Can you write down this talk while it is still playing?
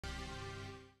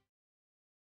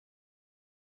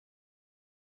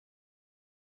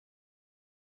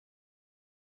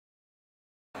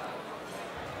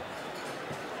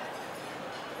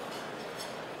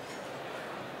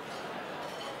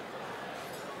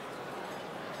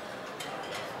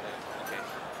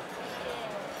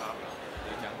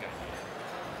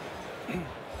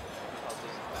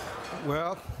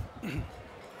Well,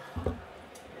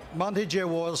 Monte Jade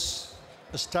was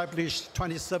established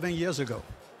 27 years ago.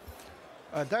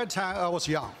 At that time, I was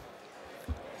young.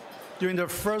 During the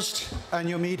first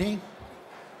annual meeting,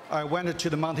 I went to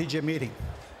the Monte Jade meeting.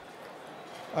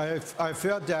 I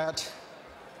felt that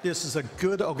this is a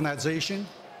good organization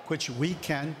which we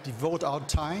can devote our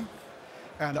time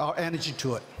and our energy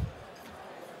to it.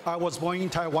 I was born in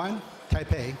Taiwan,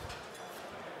 Taipei.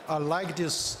 I like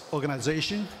this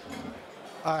organization.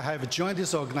 I have joined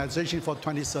this organization for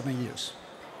 27 years.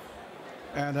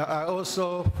 And I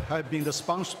also have been the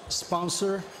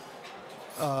sponsor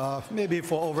maybe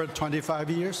for over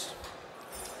 25 years.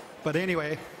 But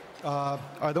anyway, I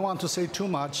don't want to say too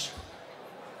much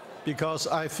because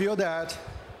I feel that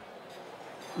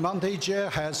Monte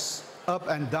Jade has up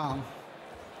and down.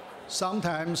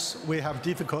 Sometimes we have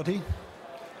difficulty,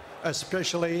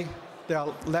 especially there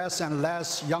are less and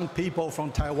less young people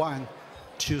from Taiwan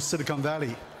to Silicon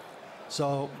Valley.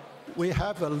 So we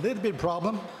have a little bit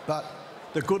problem, but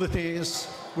the good thing is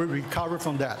we recover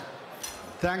from that.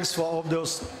 Thanks for all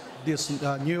this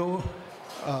new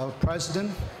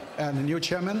president and the new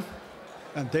chairman,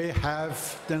 and they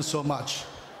have done so much.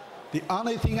 The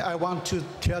only thing I want to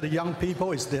tell the young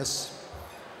people is this.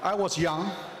 I was young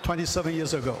 27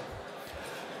 years ago.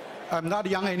 I'm not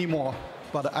young anymore,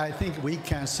 but I think we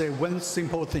can say one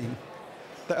simple thing.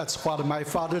 That's what my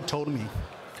father told me.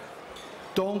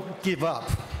 Don't give up.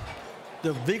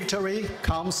 The victory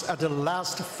comes at the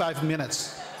last 5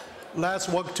 minutes. Let's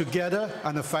work together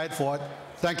and fight for it.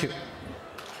 Thank you.